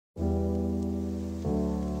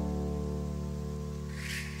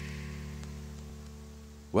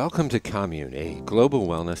Welcome to Commune, a global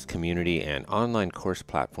wellness community and online course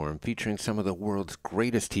platform featuring some of the world's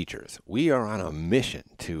greatest teachers. We are on a mission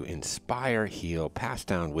to inspire, heal, pass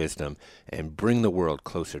down wisdom, and bring the world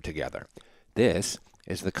closer together. This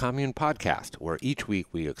is the Commune Podcast, where each week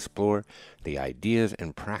we explore the ideas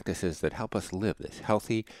and practices that help us live this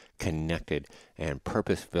healthy, connected, and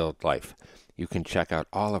purpose-filled life. You can check out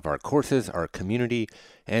all of our courses, our community,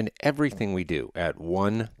 and everything we do at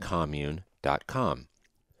onecommune.com.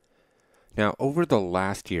 Now, over the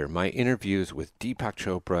last year, my interviews with Deepak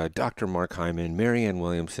Chopra, Dr. Mark Hyman, Marianne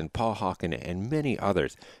Williamson, Paul Hawken, and many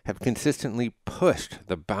others have consistently pushed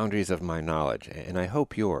the boundaries of my knowledge, and I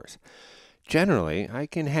hope yours. Generally, I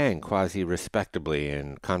can hang quasi-respectably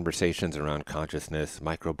in conversations around consciousness,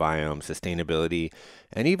 microbiome, sustainability,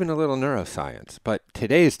 and even a little neuroscience. But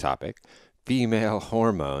today's topic, female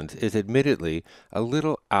hormones, is admittedly a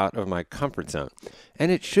little out of my comfort zone.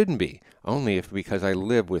 And it shouldn't be, only if because I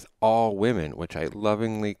live with all women, which I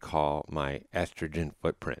lovingly call my estrogen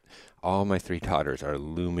footprint. All my 3 daughters are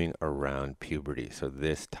looming around puberty, so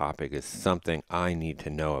this topic is something I need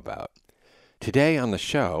to know about. Today on the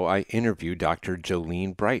show, I interview Dr.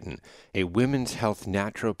 Jolene Brighten, a women's health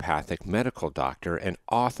naturopathic medical doctor and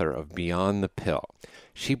author of Beyond the Pill.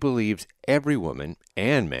 She believes every woman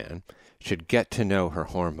and man should get to know her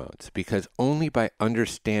hormones, because only by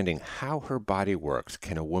understanding how her body works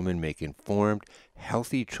can a woman make informed,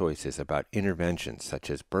 healthy choices about interventions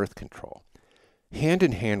such as birth control. Hand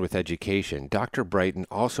in hand with education, Dr. Brighten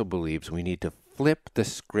also believes we need to flip the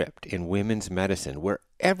script in women's medicine, where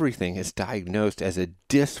everything is diagnosed as a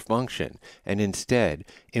dysfunction, and instead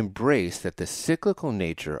embrace that the cyclical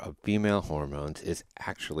nature of female hormones is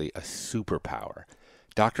actually a superpower.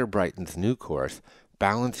 Dr. Brighten's new course,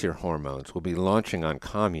 Balance Your Hormones, will be launching on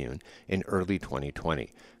Commune in early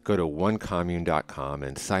 2020. Go to onecommune.com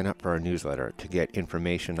and sign up for our newsletter to get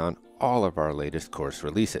information on all of our latest course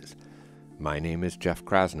releases. My name is Jeff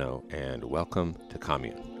Krasno, and welcome to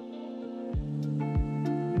Commune.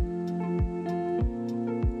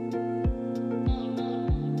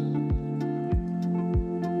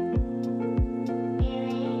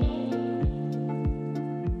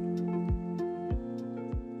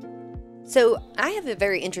 So I have a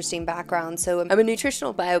very interesting background. So I'm a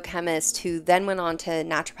nutritional biochemist who then went on to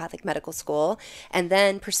naturopathic medical school and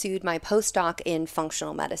then pursued my postdoc in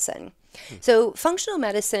functional medicine. So functional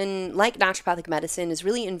medicine, like naturopathic medicine, is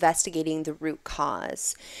really investigating the root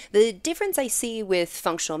cause. The difference I see with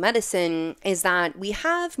functional medicine is that we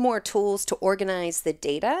have more tools to organize the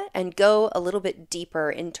data and go a little bit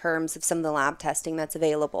deeper in terms of some of the lab testing that's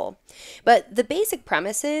available. But the basic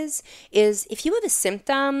premise is if you have a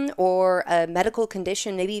symptom or a medical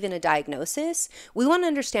condition, maybe even a diagnosis, we want to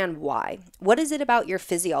understand why. What is it about your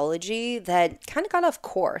physiology that kind of got off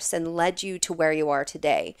course and led you to where you are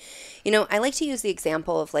today? You know, I like to use the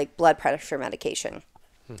example of like blood pressure medication.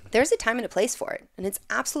 There's a time and a place for it, and it's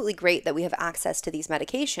absolutely great that we have access to these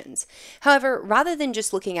medications. However, rather than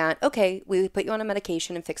just looking at, okay, we put you on a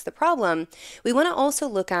medication and fix the problem, we want to also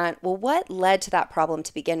look at, well, what led to that problem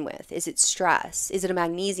to begin with? Is it stress? Is it a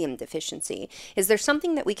magnesium deficiency? Is there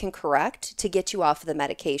something that we can correct to get you off of the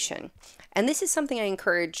medication? And this is something I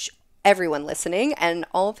encourage everyone listening and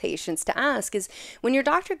all patients to ask is when your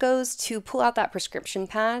doctor goes to pull out that prescription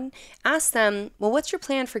pad, ask them, well, what's your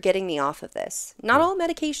plan for getting me off of this? Not all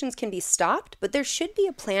medications can be stopped, but there should be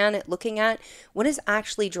a plan at looking at what is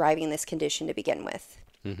actually driving this condition to begin with.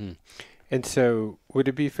 Mm-hmm. And so would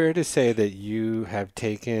it be fair to say that you have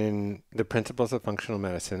taken the principles of functional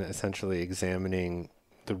medicine, essentially examining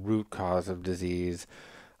the root cause of disease,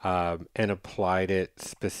 and applied it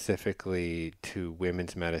specifically to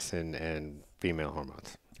women's medicine and female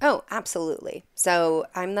hormones? Oh, absolutely. So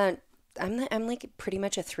I'm like pretty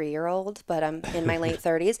much a 3-year-old, but I'm in my late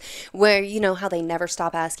 30s, where you know how they never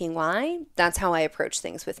stop asking why. That's how I approach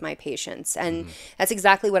things with my patients. And that's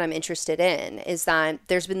exactly what I'm interested in, is that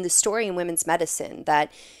there's been this story in women's medicine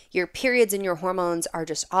that your periods and your hormones are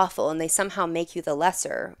just awful and they somehow make you the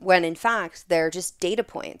lesser, when in fact, they're just data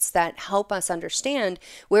points that help us understand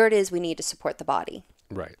where it is we need to support the body.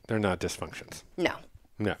 Right. They're not dysfunctions. No.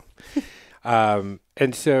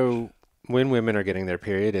 And so when women are getting their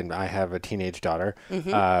period, and I have a teenage daughter,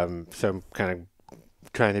 so I'm kind of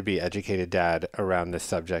trying to be educated dad around this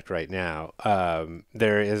subject right now,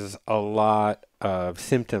 there is a lot of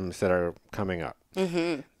symptoms that are coming up.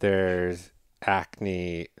 There's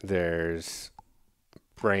acne, there's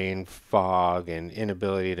brain fog and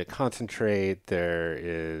inability to concentrate, there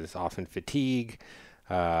is often fatigue,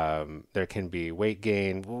 there can be weight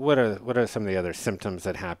gain. What are some of the other symptoms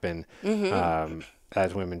that happen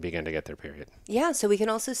as women begin to get their period. Yeah, so we can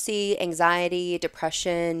also see anxiety,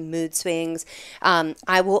 depression, mood swings.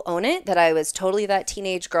 I will own it that I was totally that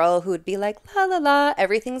teenage girl who would be like, la la la,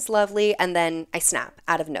 everything's lovely, and then I snap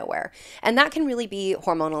out of nowhere. And that can really be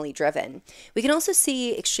hormonally driven. We can also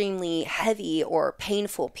see extremely heavy or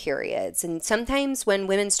painful periods. And sometimes when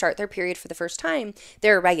women start their period for the first time,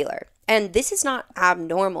 they're irregular. And this is not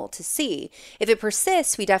abnormal to see. If it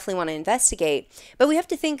persists, we definitely want to investigate. But we have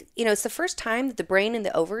to think, it's the first time that the brain and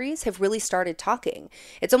the ovaries have really started talking.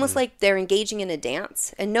 It's almost like they're engaging in a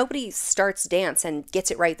dance, and nobody starts dance and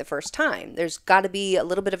gets it right the first time. There's got to be a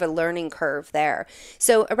little bit of a learning curve there.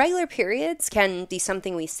 So irregular periods can be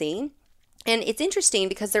something we see. And it's interesting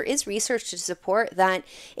because there is research to support that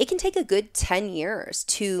it can take a good 10 years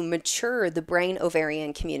to mature the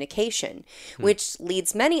brain-ovarian communication, which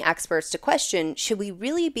leads many experts to question, should we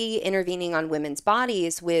really be intervening on women's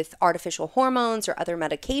bodies with artificial hormones or other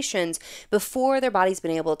medications before their body's been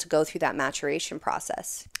able to go through that maturation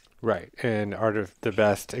process? Right. And the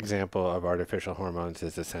best example of artificial hormones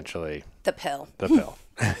is essentially the pill. The pill.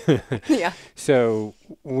 Yeah. So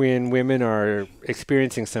when women are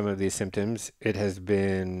experiencing some of these symptoms, it has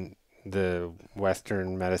been the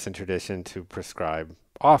Western medicine tradition to prescribe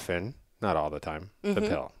often, not all the time, the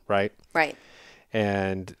pill, right? Right.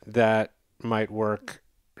 And that might work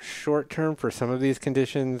short term for some of these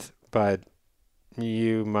conditions, but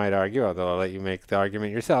you might argue, although I'll let you make the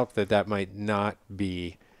argument yourself, that might not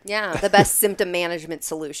be the best symptom management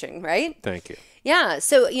solution, right? Thank you. Yeah.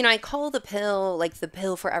 So, I call the pill like the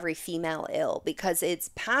pill for every female ill because it's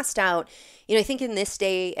passed out. I think in this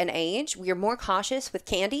day and age, we are more cautious with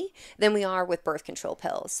candy than we are with birth control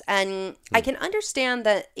pills. And I can understand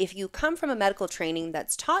that if you come from a medical training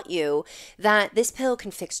that's taught you that this pill can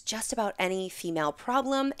fix just about any female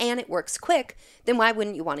problem and it works quick, then why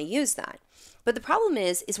wouldn't you want to use that? But the problem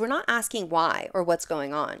is we're not asking why or what's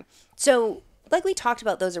going on. So like we talked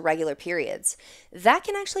about those irregular periods, that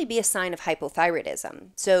can actually be a sign of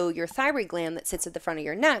hypothyroidism. So your thyroid gland that sits at the front of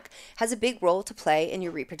your neck has a big role to play in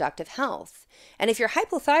your reproductive health. And if you're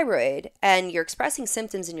hypothyroid and you're expressing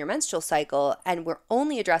symptoms in your menstrual cycle and we're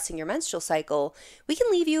only addressing your menstrual cycle, we can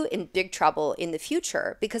leave you in big trouble in the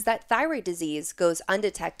future because that thyroid disease goes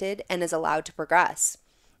undetected and is allowed to progress.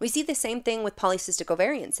 We see the same thing with polycystic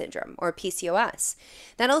ovarian syndrome or PCOS.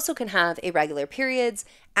 That also can have irregular periods,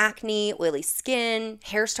 acne, oily skin,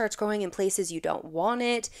 hair starts growing in places you don't want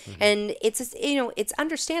it. And it's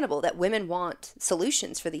understandable that women want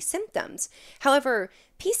solutions for these symptoms. However,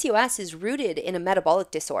 PCOS is rooted in a metabolic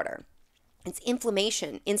disorder. It's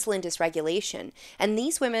inflammation, insulin dysregulation, and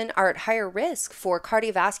these women are at higher risk for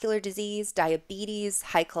cardiovascular disease, diabetes,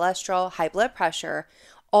 high cholesterol, high blood pressure.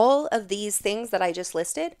 All of these things that I just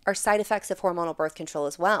listed are side effects of hormonal birth control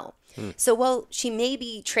as well. So while she may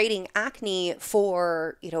be trading acne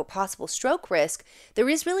for, possible stroke risk, there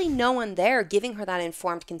is really no one there giving her that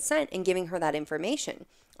informed consent and giving her that information.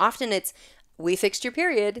 Often it's, we fixed your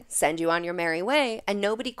period, send you on your merry way, and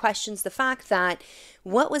nobody questions the fact that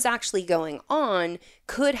what was actually going on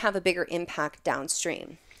could have a bigger impact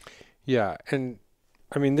downstream. Yeah, and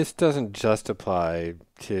I mean, this doesn't just apply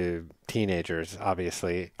to teenagers,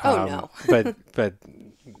 obviously. Oh, no. but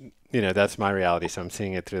that's my reality, so I'm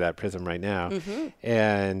seeing it through that prism right now.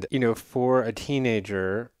 And, for a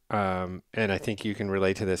teenager, and I think you can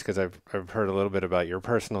relate to this because I've heard a little bit about your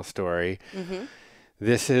personal story.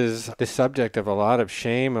 This is the subject of a lot of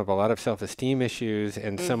shame, of a lot of self-esteem issues,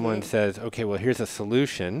 and someone says, okay, well, here's a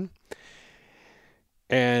solution.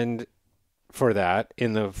 And for that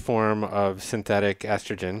in the form of synthetic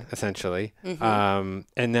estrogen, essentially. And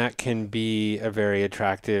that can be a very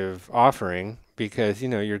attractive offering because,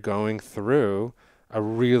 you're going through a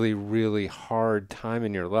really, really hard time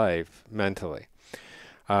in your life mentally.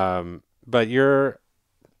 But you're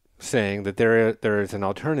saying that there is an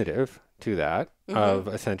alternative to that of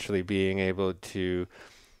essentially being able to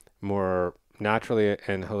more naturally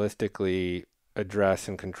and holistically address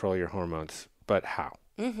and control your hormones. But how?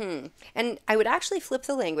 And I would actually flip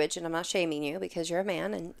the language, and I'm not shaming you because you're a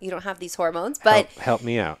man and you don't have these hormones, but help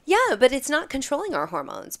me out. Yeah, but it's not controlling our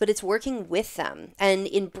hormones, but it's working with them and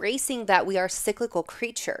embracing that we are cyclical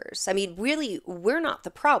creatures. I mean, really, we're not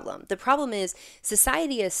the problem. The problem is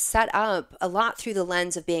society is set up a lot through the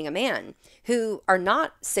lens of being a man who are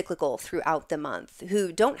not cyclical throughout the month,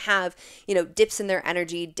 who don't have, dips in their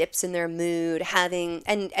energy, dips in their mood,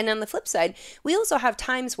 and on the flip side, we also have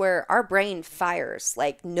times where our brain fires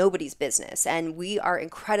like nobody's business and we are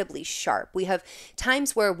incredibly sharp. We have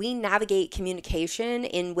times where we navigate communication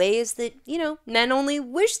in ways that, men only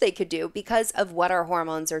wish they could do because of what our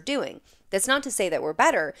hormones are doing. That's not to say that we're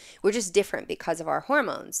better. We're just different because of our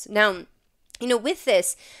hormones. Now, with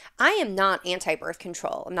this, I am not anti-birth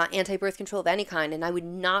control. I'm not anti-birth control of any kind, and I would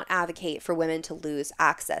not advocate for women to lose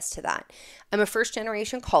access to that. I'm a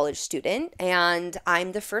first-generation college student, and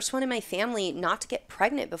I'm the first one in my family not to get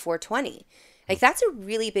pregnant before 20. Like, that's a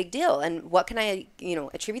really big deal. And what can I,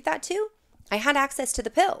 attribute that to? I had access to the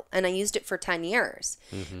pill and I used it for 10 years.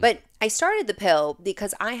 But I started the pill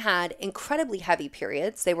because I had incredibly heavy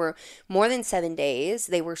periods. They were more than 7 days.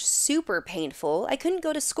 They were super painful. I couldn't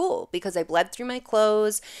go to school because I bled through my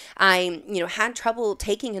clothes. I, had trouble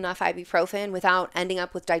taking enough ibuprofen without ending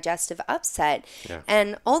up with digestive upset. Yeah.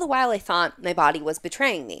 And all the while I thought my body was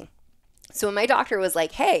betraying me. So when my doctor was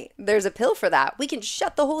like, hey, there's a pill for that, we can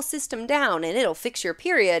shut the whole system down and it'll fix your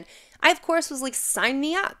period, I, of course, was like, sign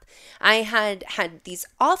me up. I had these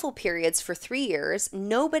awful periods for 3 years.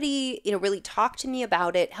 Nobody, really talked to me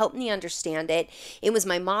about it, helped me understand it. It was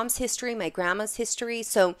my mom's history, my grandma's history.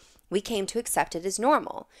 So we came to accept it as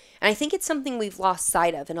normal. And I think it's something we've lost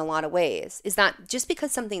sight of in a lot of ways, is that just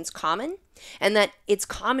because something's common and that it's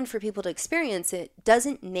common for people to experience it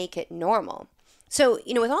doesn't make it normal. So,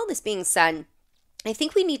 with all this being said, I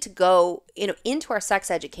think we need to go, into our sex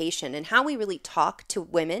education and how we really talk to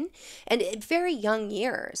women and at very young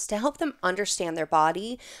years to help them understand their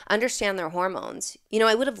body, understand their hormones.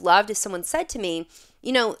 I would have loved if someone said to me,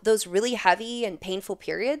 those really heavy and painful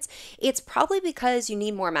periods, it's probably because you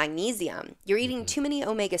need more magnesium. You're eating too many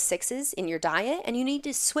omega-6s in your diet, and you need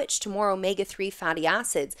to switch to more omega-3 fatty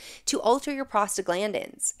acids to alter your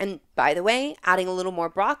prostaglandins. And by the way, adding a little more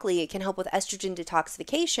broccoli can help with estrogen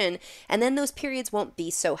detoxification, and then those periods won't be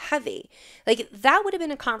so heavy. Like, that would have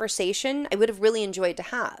been a conversation I would have really enjoyed to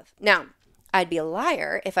have. Now, I'd be a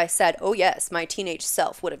liar if I said, oh yes, my teenage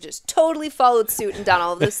self would have just totally followed suit and done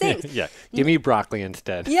all of those things. Yeah, give me broccoli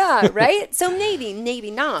instead. Yeah, right? So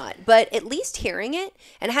maybe not. But at least hearing it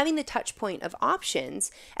and having the touch point of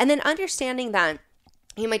options and then understanding that,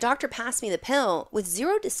 my doctor passed me the pill with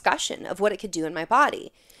zero discussion of what it could do in my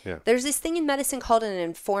body. Yeah. There's this thing in medicine called an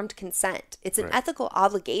informed consent. It's an ethical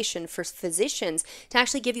obligation for physicians to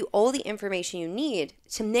actually give you all the information you need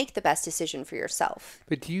to make the best decision for yourself.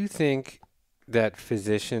 But do you think that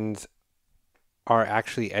physicians are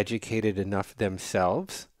actually educated enough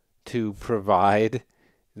themselves to provide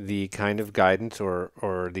the kind of guidance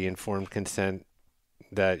or the informed consent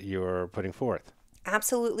that you're putting forth?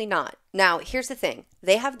 Absolutely not. Now, here's the thing.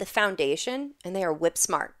 They have the foundation and they are whip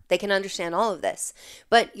smart. They can understand all of this.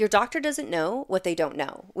 But your doctor doesn't know what they don't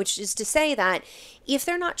know, which is to say that if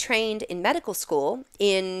they're not trained in medical school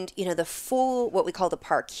in, the full, what we call the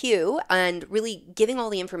PAR-Q, and really giving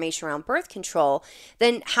all the information around birth control,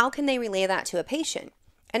 then how can they relay that to a patient?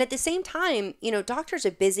 And at the same time, doctors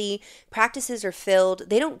are busy, practices are filled.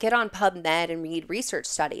 They don't get on PubMed and read research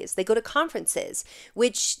studies. They go to conferences,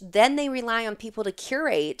 which then they rely on people to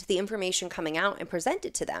curate the information coming out and present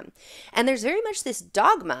it to them. And there's very much this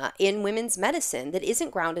dogma in women's medicine that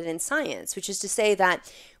isn't grounded in science, which is to say that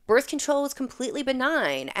birth control is completely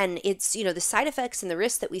benign and it's, the side effects and the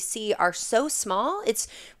risks that we see are so small, it's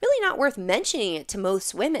really not worth mentioning it to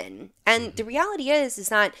most women. And the reality is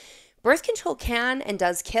that birth control can and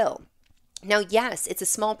does kill. Now, yes, it's a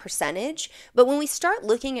small percentage, but when we start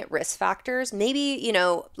looking at risk factors, maybe,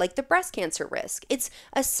 like the breast cancer risk, it's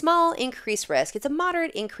a small increased risk. It's a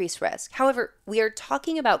moderate increased risk. However, we are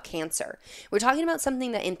talking about cancer. We're talking about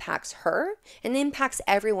something that impacts her and impacts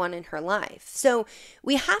everyone in her life. So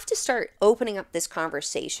we have to start opening up this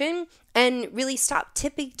conversation and really stop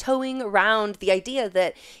tiptoeing around the idea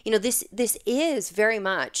that, this is very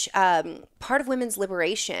much part of women's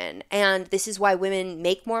liberation. And this is why women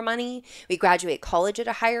make more money. We graduate college at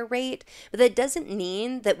a higher rate. But that doesn't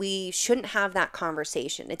mean that we shouldn't have that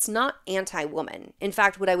conversation. It's not anti-woman. In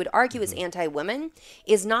fact, what I would argue is anti-woman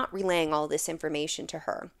is not relaying all this information to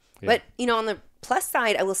her. Yeah. But, on the plus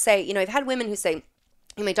side, I will say, I've had women who say,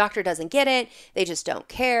 my doctor doesn't get it. They just don't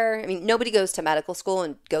care. I mean, nobody goes to medical school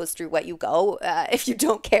and goes through what you go if you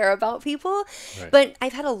don't care about people. Right. But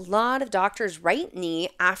I've had a lot of doctors write me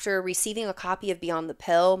after receiving a copy of Beyond the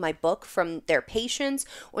Pill, my book, from their patients,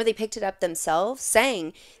 or they picked it up themselves,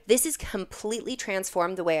 saying, this has completely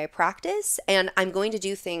transformed the way I practice, and I'm going to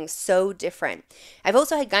do things so different. I've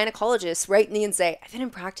also had gynecologists write me and say, I've been in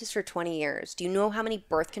practice for 20 years. Do you know how many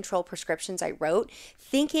birth control prescriptions I wrote?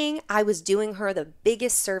 Thinking I was doing her the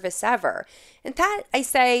biggest service ever. And that, I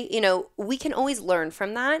say, we can always learn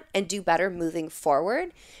from that and do better moving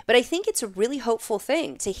forward. But I think it's a really hopeful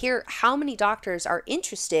thing to hear how many doctors are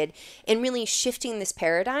interested in really shifting this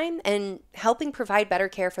paradigm and helping provide better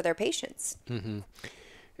care for their patients. Mm-hmm.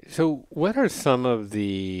 So what are some of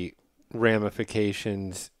the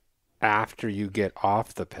ramifications after you get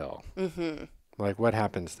off the pill? Mm-hmm. Like, what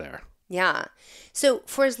happens there? Yeah. So,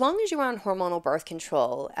 for as long as you're on hormonal birth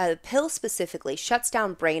control, a pill specifically shuts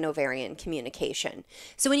down brain ovarian communication.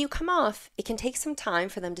 So, when you come off, it can take some time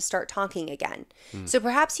for them to start talking again. So,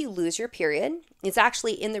 perhaps you lose your period. It's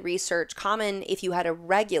actually in the research common if you had a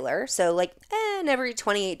regular, so like an every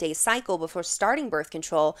 28-day cycle before starting birth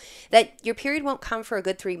control, that your period won't come for a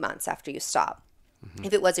good 3 months after you stop.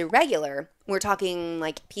 If it was irregular, we're talking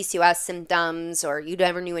like PCOS symptoms or you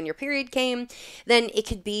never knew when your period came, then it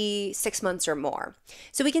could be 6 months or more.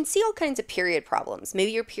 So we can see all kinds of period problems.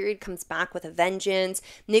 Maybe your period comes back with a vengeance.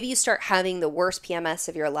 Maybe you start having the worst PMS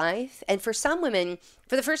of your life. And for some women,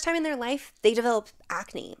 for the first time in their life, they develop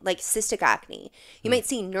acne, like cystic acne. You might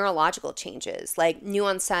see neurological changes like new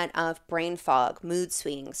onset of brain fog, mood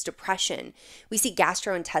swings, depression. We see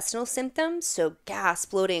gastrointestinal symptoms, so gas,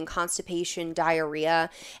 bloating, constipation, diarrhea,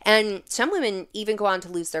 and some women even go on to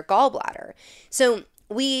lose their gallbladder. So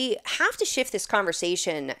we have to shift this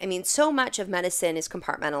conversation. I mean, so much of medicine is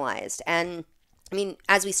compartmentalized, and I mean,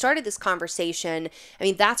 as we started this conversation, I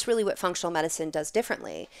mean, that's really what functional medicine does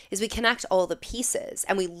differently, is we connect all the pieces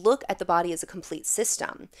and we look at the body as a complete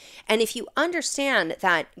system. And if you understand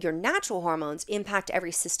that your natural hormones impact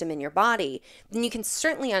every system in your body, then you can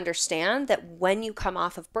certainly understand that when you come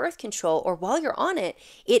off of birth control or while you're on it,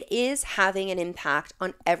 it is having an impact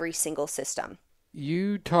on every single system.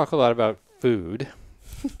 You talk a lot about food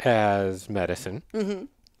as medicine.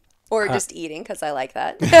 Or just eating, because I like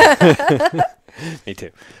that. Me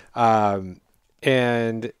too.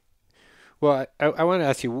 And well, I want to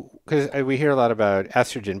ask you, because we hear a lot about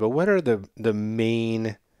estrogen, but what are the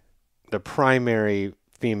primary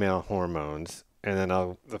female hormones? And then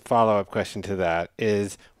the follow-up question to that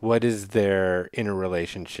is, what is their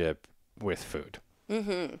interrelationship with food?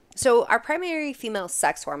 So our primary female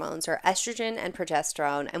sex hormones are estrogen and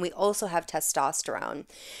progesterone, and we also have testosterone.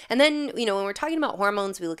 And then, when we're talking about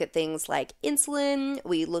hormones, we look at things like insulin,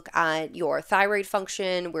 we look at your thyroid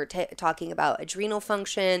function, we're talking about adrenal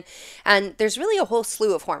function, and there's really a whole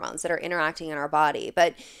slew of hormones that are interacting in our body.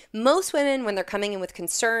 But most women, when they're coming in with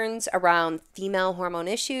concerns around female hormone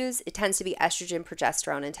issues, it tends to be estrogen,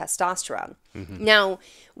 progesterone, and testosterone. Now,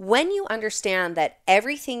 when you understand that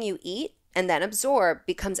everything you eat and then absorb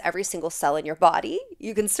becomes every single cell in your body,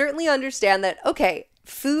 you can certainly understand that, okay,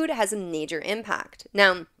 food has a major impact.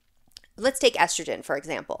 Now, let's take estrogen, for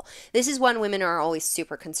example. This is one women are always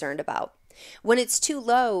super concerned about. When it's too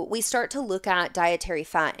low, we start to look at dietary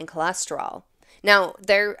fat and cholesterol. Now,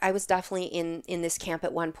 I was definitely in this camp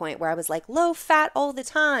at one point where I was like, low fat all the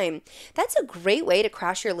time. That's a great way to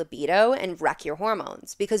crash your libido and wreck your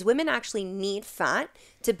hormones, because women actually need fat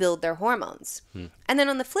to build their hormones. And then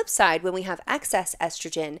on the flip side, when we have excess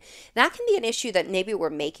estrogen, that can be an issue that maybe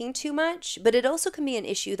we're making too much, but it also can be an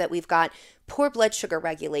issue that we've got poor blood sugar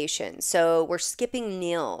regulation. So we're skipping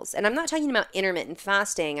meals. And I'm not talking about intermittent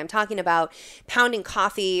fasting. I'm talking about pounding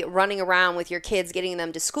coffee, running around with your kids, getting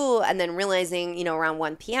them to school, and then realizing, around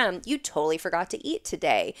 1 p.m., you totally forgot to eat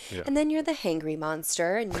today. Yeah. And then you're the hangry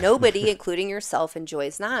monster, and nobody, including yourself,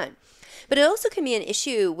 enjoys that. But it also can be an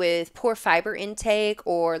issue with poor fiber intake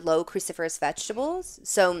or low cruciferous vegetables.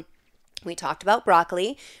 So we talked about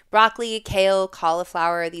broccoli, kale,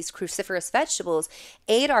 cauliflower. These cruciferous vegetables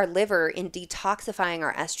aid our liver in detoxifying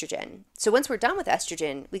our estrogen. So once we're done with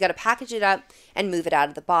estrogen, we got to package it up and move it out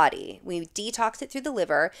of the body. We detox it through the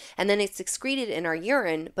liver, and then it's excreted in our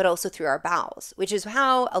urine, but also through our bowels, which is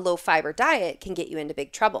how a low fiber diet can get you into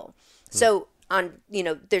big trouble. So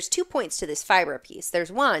there's 2 points to this fiber piece. There's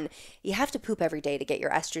one, you have to poop every day to get your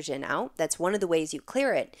estrogen out. That's one of the ways you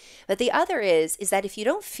clear it. But the other is that if you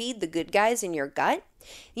don't feed the good guys in your gut,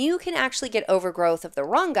 you can actually get overgrowth of the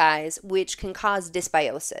wrong guys, which can cause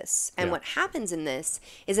dysbiosis. And what happens in this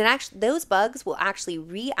is that those bugs will actually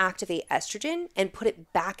reactivate estrogen and put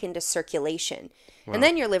it back into circulation. Wow. And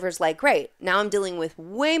then your liver's like, great, now I'm dealing with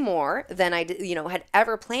way more than I had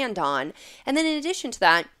ever planned on. And then in addition to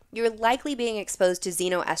that, you're likely being exposed to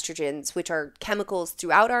xenoestrogens, which are chemicals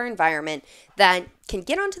throughout our environment that can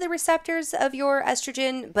get onto the receptors of your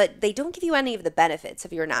estrogen, but they don't give you any of the benefits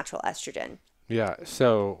of your natural estrogen. Yeah.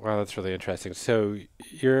 So, wow, that's really interesting. So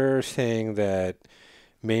you're saying that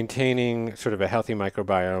maintaining sort of a healthy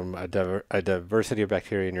microbiome, a diversity of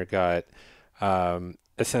bacteria in your gut,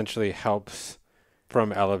 essentially helps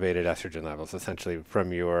from elevated estrogen levels, essentially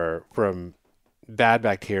from bad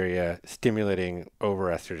bacteria stimulating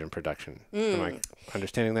overestrogen production.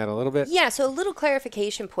 understanding that a little bit? Yeah, so a little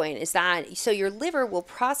clarification point is that so your liver will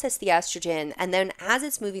process the estrogen, and then as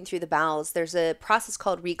it's moving through the bowels, there's a process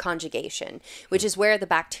called reconjugation, which is where the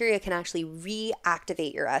bacteria can actually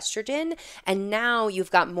reactivate your estrogen, and now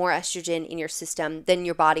you've got more estrogen in your system than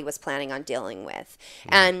your body was planning on dealing with.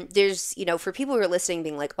 And there's, for people who are listening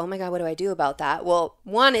being like, oh my God, what do I do about that? Well,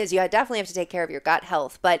 one is you definitely have to take care of your gut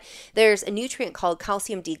health, but there's a nutrient called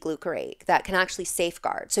calcium D-glucarate that can actually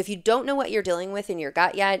safeguard. So if you don't know what you're dealing with in your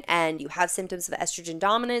gut yet and you have symptoms of estrogen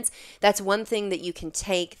dominance, that's one thing that you can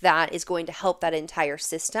take that is going to help that entire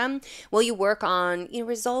system while you work on,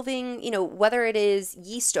 resolving, whether it is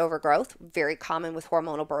yeast overgrowth, very common with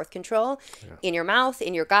hormonal birth control, in your mouth,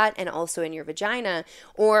 in your gut, and also in your vagina,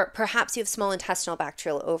 or perhaps you have small intestinal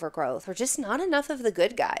bacterial overgrowth, or just not enough of the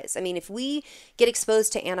good guys. I mean, if we get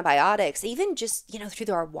exposed to antibiotics, even just,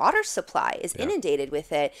 through our water supply is inundated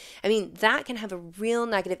with it, I mean, that can have a real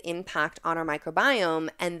negative impact on our microbiome,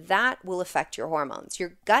 and that will affect your hormones.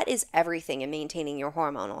 Your gut is everything in maintaining your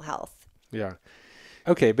hormonal health. Yeah.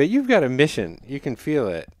 Okay, but you've got a mission. You can feel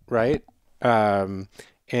it, right?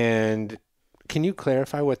 And can you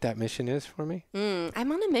clarify what that mission is for me?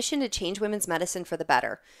 I'm on a mission to change women's medicine for the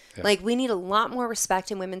better. Yeah. Like, we need a lot more respect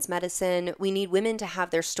in women's medicine. We need women to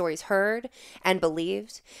have their stories heard and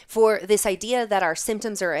believed. For this idea that our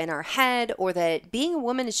symptoms are in our head, or that being a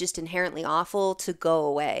woman is just inherently awful, to go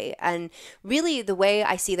away. And really, the way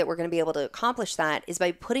I see that we're going to be able to accomplish that is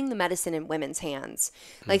by putting the medicine in women's hands.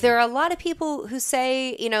 Like, there are a lot of people who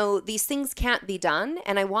say, these things can't be done.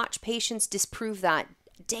 And I watch patients disprove that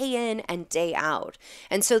day in and day out.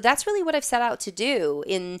 And so that's really what I've set out to do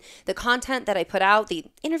in the content that I put out, the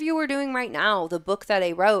interview we're doing right now, the book that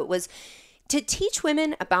I wrote, was to teach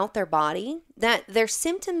women about their body, that their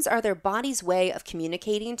symptoms are their body's way of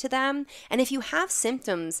communicating to them. And if you have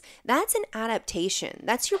symptoms, that's an adaptation.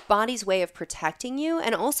 That's your body's way of protecting you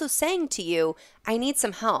and also saying to you, I need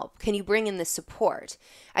some help. Can you bring in this support?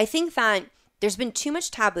 I think that there's been too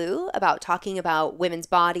much taboo about talking about women's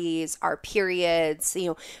bodies, our periods,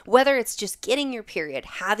 whether it's just getting your period,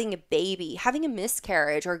 having a baby, having a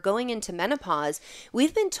miscarriage, or going into menopause.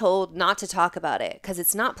 We've been told not to talk about it because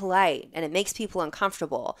it's not polite and it makes people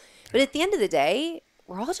uncomfortable. But at the end of the day,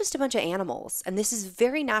 we're all just a bunch of animals, and this is a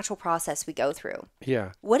very natural process we go through.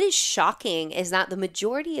 Yeah. What is shocking is that the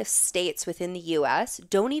majority of states within the U.S.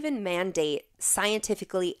 don't even mandate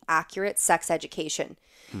scientifically accurate sex education.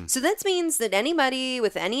 So that means that anybody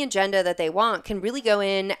with any agenda that they want can really go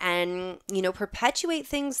in and, perpetuate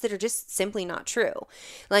things that are just simply not true.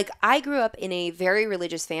 Like, I grew up in a very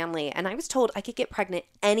religious family, and I was told I could get pregnant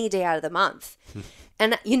any day out of the month.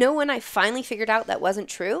 And when I finally figured out that wasn't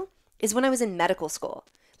true is when I was in medical school.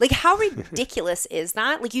 Like, how ridiculous is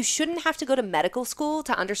that? Like, you shouldn't have to go to medical school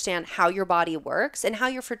to understand how your body works and how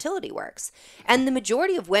your fertility works. And the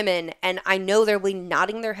majority of women, and I know they'll be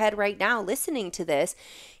nodding their head right now listening to this,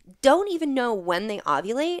 don't even know when they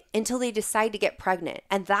ovulate until they decide to get pregnant.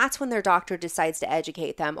 And that's when their doctor decides to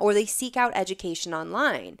educate them, or they seek out education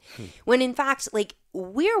online. When in fact,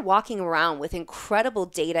 we're walking around with incredible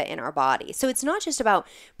data in our body. So it's not just about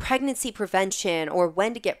pregnancy prevention or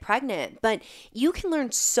when to get pregnant, but you can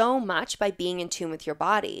learn so much by being in tune with your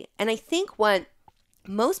body. And I think what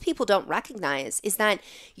most people don't recognize is that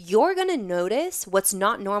you're going to notice what's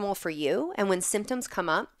not normal for you. And when symptoms come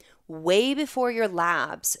up, way before your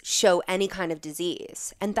labs show any kind of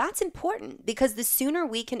disease. And that's important because the sooner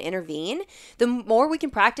we can intervene, the more we can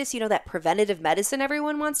practice, that preventative medicine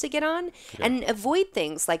everyone wants to get on, and avoid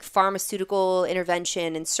things like pharmaceutical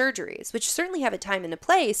intervention and surgeries, which certainly have a time and a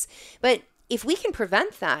place. But if we can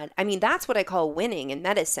prevent that, I mean, that's what I call winning in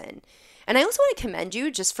medicine. And I also want to commend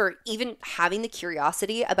you just for even having the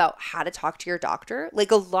curiosity about how to talk to your doctor.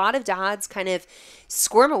 Like, a lot of dads kind of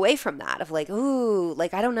squirm away from that of ooh,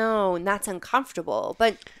 I don't know, and that's uncomfortable.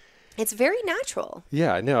 But it's very natural.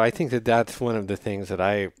 Yeah, no, I think that's one of the things that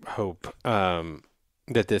I hope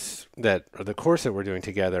that the course that we're doing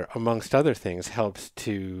together, amongst other things, helps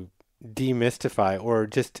to demystify or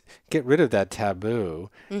just get rid of that taboo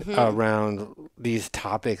around these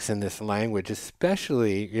topics and this language,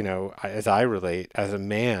 especially, as I relate as a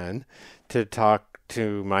man, to talk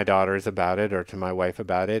to my daughters about it or to my wife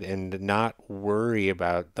about it and not worry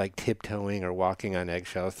about tiptoeing or walking on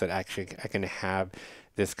eggshells, that actually I can have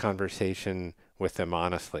this conversation with them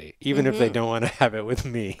honestly, even if they don't want to have it with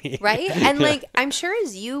me. Right? And I'm sure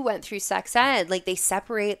as you went through sex ed, they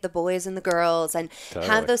separate the boys and the girls and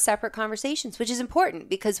have those separate conversations, which is important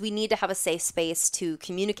because we need to have a safe space to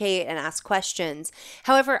communicate and ask questions.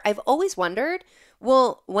 However, I've always wondered,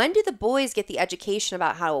 well, when do the boys get the education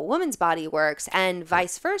about how a woman's body works and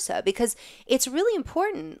vice versa? Because it's really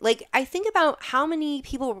important. Like, I think about how many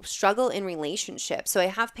people struggle in relationships. So I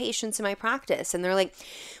have patients in my practice and they're like,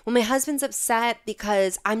 well, my husband's upset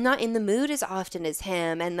because I'm not in the mood as often as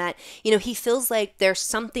him, and that, he feels like there's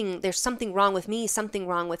something wrong with me, something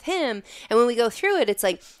wrong with him. And when we go through it, it's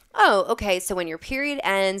like, oh, okay, so when your period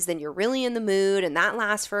ends, then you're really in the mood, and that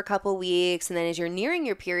lasts for a couple weeks. And then as you're nearing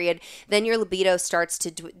your period, then your libido starts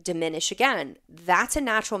to diminish again. That's a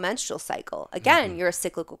natural menstrual cycle. Again, you're a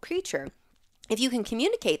cyclical creature. If you can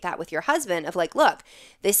communicate that with your husband of like, look,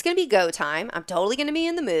 this is going to be go time. I'm totally going to be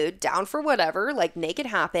in the mood, down for whatever, like make it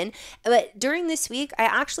happen. But during this week, I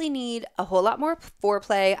actually need a whole lot more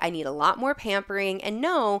foreplay. I need a lot more pampering, and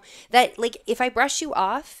know that like if I brush you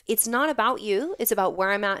off, it's not about you. It's about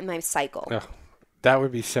where I'm at in my cycle. Oh, that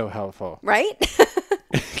would be so helpful. Right?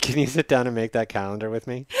 Can you sit down and make that calendar with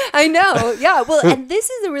me? I know. Yeah. Well, and this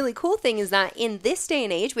is the really cool thing is that in this day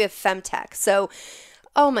and age, we have femtech. So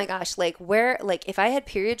oh my gosh, if I had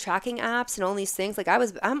period tracking apps and all these things,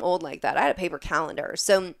 I'm old like that. I had a paper calendar.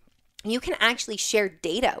 So you can actually share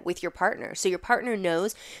data with your partner. So your partner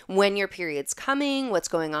knows when your period's coming, what's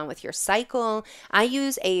going on with your cycle. I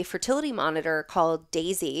use a fertility monitor called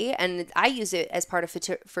Daisy, and I use it as part of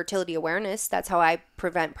fertility awareness. That's how I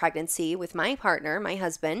prevent pregnancy with my partner, my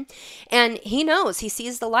husband. And he knows, he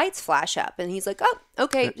sees the lights flash up and he's like, oh,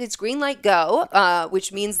 okay, it's green light go,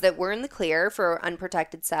 which means that we're in the clear for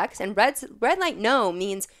unprotected sex. And red light no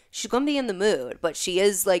means she's going to be in the mood, but she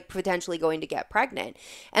is like potentially going to get pregnant.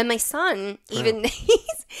 And my son, even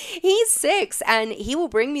he's 6, and he will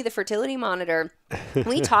bring me the fertility monitor.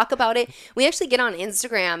 We talk about it. We actually get on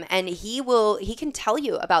Instagram, and he can tell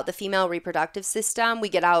you about the female reproductive system. We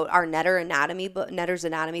get out our Netter's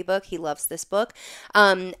Anatomy book. He loves this book.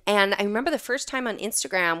 And I remember the first time on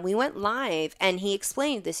Instagram, we went live and he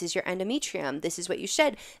explained, this is your endometrium. This is what you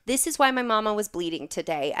shed. This is why my mama was bleeding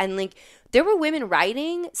today. And like, there were women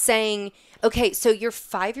writing saying, okay, so your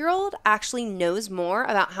 5-year-old actually knows more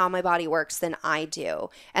about how my body works than I do.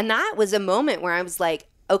 And that was a moment where I was like,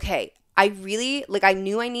 okay, I really, I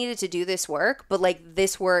knew I needed to do this work, but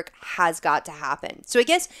this work has got to happen. So I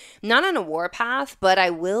guess not on a war path, but I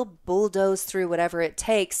will bulldoze through whatever it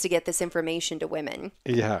takes to get this information to women.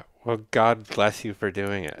 Yeah. Well, God bless you for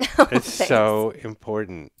doing it. Oh, it's thanks. So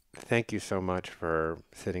important. Thank you so much for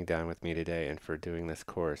sitting down with me today and for doing this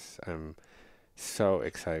course. I'm so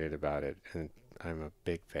excited about it, and I'm a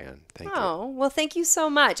big fan. Thank you. Oh, well, thank you so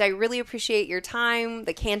much. I really appreciate your time,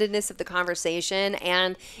 the candidness of the conversation,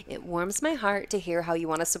 and it warms my heart to hear how you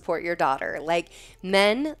want to support your daughter. Like,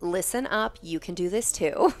 men, listen up. You can do this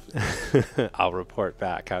too. I'll report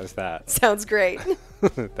back. How's that? Sounds great.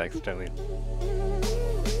 Thanks, Jolene.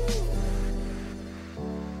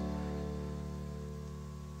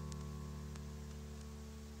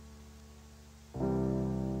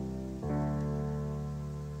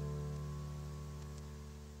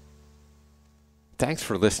 Thanks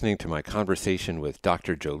for listening to my conversation with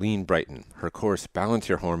Dr. Jolene Brighten. Her course, Balance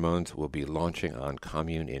Your Hormones, will be launching on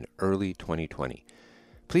Commune in early 2020.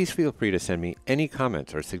 Please feel free to send me any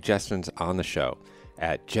comments or suggestions on the show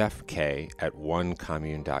at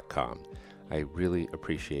jeffk@onecommune.com. I really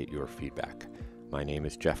appreciate your feedback. My name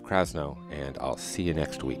is Jeff Krasno, and I'll see you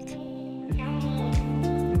next week.